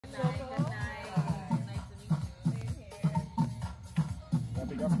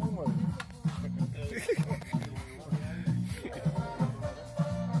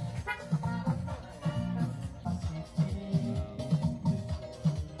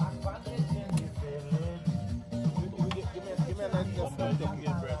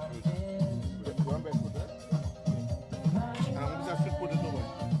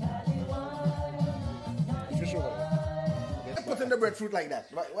breadfruit like that?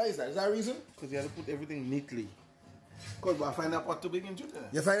 Why is that? Is that a reason? Because you have to put everything neatly. Because I find that pot too big in Junior.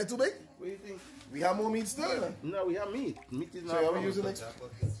 You find it too big? What do you think? We have more meat still. No, we have meat. Meat is not. So you're using that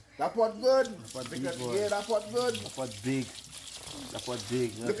pot good? That pot big, boy. Yeah, that pot good. That pot big. That pot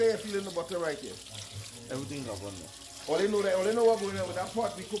big. Look how you're feeling the butter right here. Everything got on there. All they know what's going on with that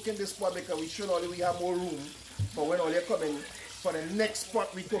pot. We cook in this pot because we should we have more room for when all they coming for the next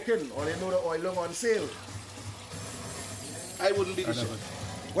pot we cook in. All they know the oil on sale. I wouldn't be the chef.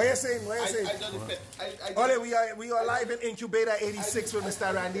 What you saying? What you saying? I don't respect. Ole, we are live in Incubator 86 with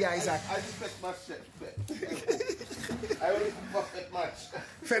Mr. Randy Isaac. I respect match chef. I only for fet match.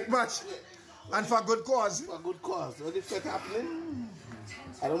 Fet match? Yeah. And for good cause? For good cause. When the fet happening,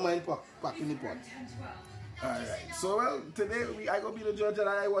 I don't mind packing the pot. Alright. So well, today I go be the judge and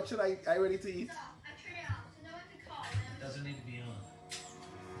I watch it. I ready to eat. Doesn't need to be on.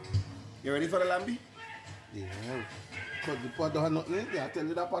 You ready for the lambi? Yeah. Because the pot don't have nothing in there. I tell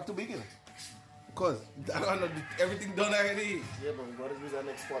you that pot too big in it. Because everything done already. Yeah, but we gotta use our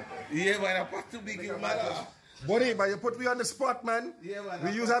next pot, man. Yeah, but that pot too big in matter. Buddy, but you put me on the spot, man. Yeah, man.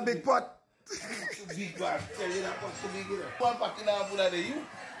 We use a big pot. Too big, man. Tell you that pot too big in it. One pack in our food at you. You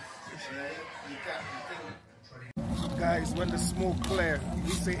can't. Guys, when the smoke clear,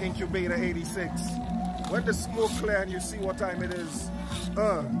 we say Incubator 86. When the smoke clear and you see what time it is.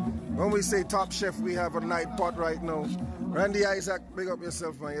 When we say Top Chef, we have a night pot right now. Randy Isaac, big up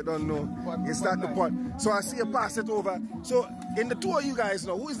yourself, man. You don't know. You start the pot. So I see you pass it over. So in the two of you guys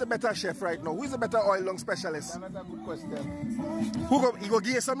now, who is the better chef right now? Who is the better oil long specialist? That's a good question. He go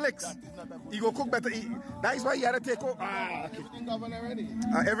give you some licks? He go cook better. That is why you had to take over. Everything done already.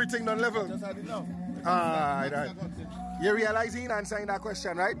 Everything done level. Just had enough. Right. You realizing and answering that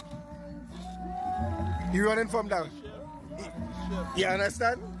question, right? You running from down. You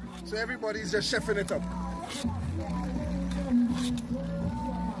understand? So everybody's just chefing it up.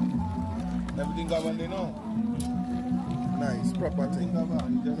 Everything got one they know. Nice, proper thing.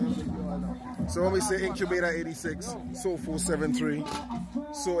 So when we say Incubator 86, so 473,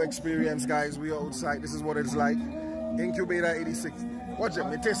 so experienced guys, we are outside. This is what it's like. Incubator 86. Watch it,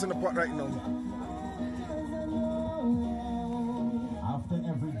 we're tasting the pot right now. After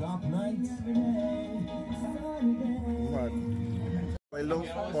every dark night.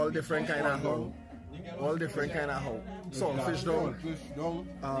 All different kind of how. All different kind of how. Saltfish down. Fish down.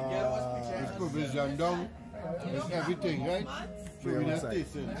 It's provision down. It's everything, right? So we just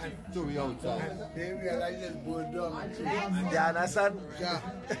tasting. So we outside. They realize it's boiled down. You understand? Yeah.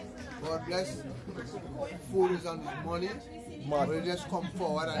 God bless. Food is on this money. We just come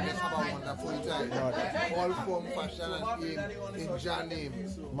forward and just have a wonderful time. All form, fashion, and aim in Jah name.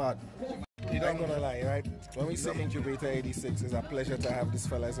 Mad. I'm not gonna lie, right? When we say Incubator 86, it's a pleasure to have these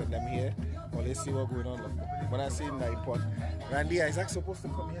fellas and them here. Well, let's see what's going on. When I say night pot, Randy Isaac's supposed to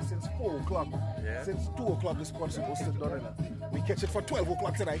come here since 4 o'clock. Yeah. Since 2 o'clock, this pot's supposed to be done. We catch it for 12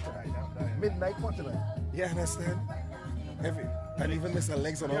 o'clock tonight. Midnight pot tonight. Yeah, understand? And even Mr.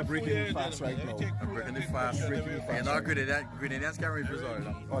 Legs are not breaking it fast right now. I'm breaking it fast. You're not good at that. Grenadians can't reach result.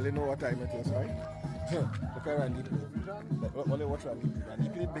 All they know what time it is, right? Look at Randy. Only watch Randy.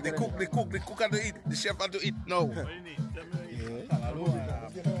 They cook and they eat. The chef had to eat now.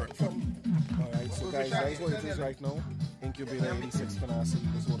 Alright, so guys, that's what it is right now. Incubator 86 Canarsie,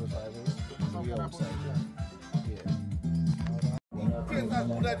 this is what the time is. We are outside. Taste as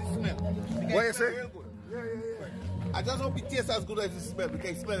good as it smells. What you say? I just hope it tastes as good as it smells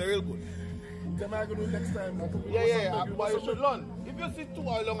because it smells real good. Then I go do next time. Yeah, but you should learn. If you sit too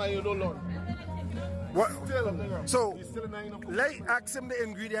long and you don't learn. What? So, like, ask him the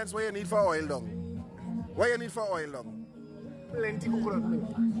ingredients what you need for oil down. What you need for oil down? Plenty coconut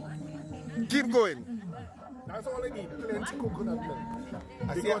milk. Keep going. That's all I need. Plenty coconut milk.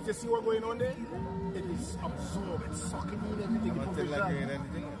 Because you see what's going on there? It is absorbed. It's sucking in everything. I'm not like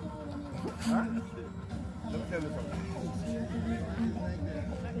anything. Huh? Let me tell you something.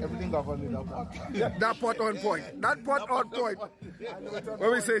 Everything got on in that pot. That pot on point. That pot on point.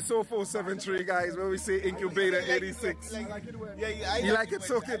 When we say so 473, guys, when we say Incubator 86. I like it wet. Yeah, you like it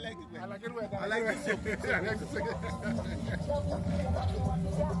soaking? I like it wet. I like it soaking.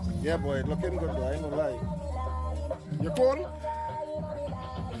 Yeah, boy, looking good, though. I ain't gonna lie. You cold?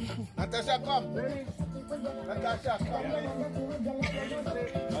 Natasha, come. Natasha,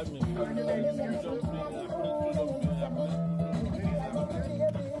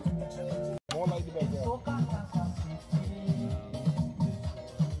 More like the best.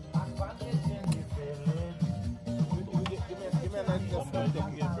 Give me a nice breadfruit.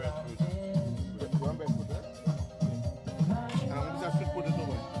 You want breadfruit, right? And I'm just put it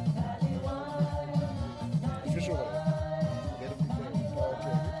over. Fish over there. Get a fish.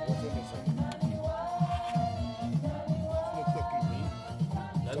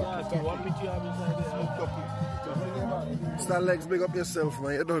 Mr. Legs, big up yourself,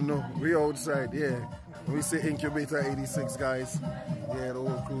 man. You don't know. We outside, yeah. When we say Incubator86, guys, yeah, the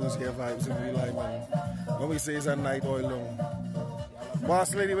whole crew is here, vibes in real life, man. When we say it's a night oil long.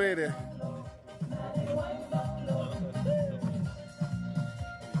 Boss lady, wait there.